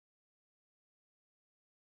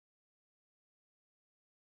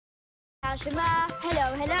Ashima,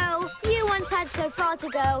 hello, hello. You once had so far to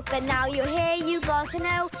go, but now you're here, you got to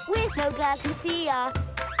know. We're so glad to see ya.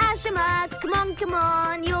 Ashima, come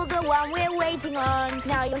on, you're the one we're waiting on.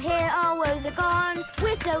 Now you're here, our woes are gone.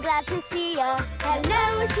 We're so glad to see ya.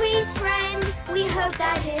 Hello, sweet friend, we hope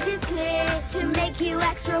that it is clear. To make you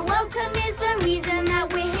extra welcome is the reason that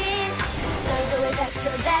we're here. Sodor is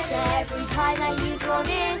extra better every time that you draw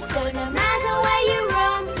near.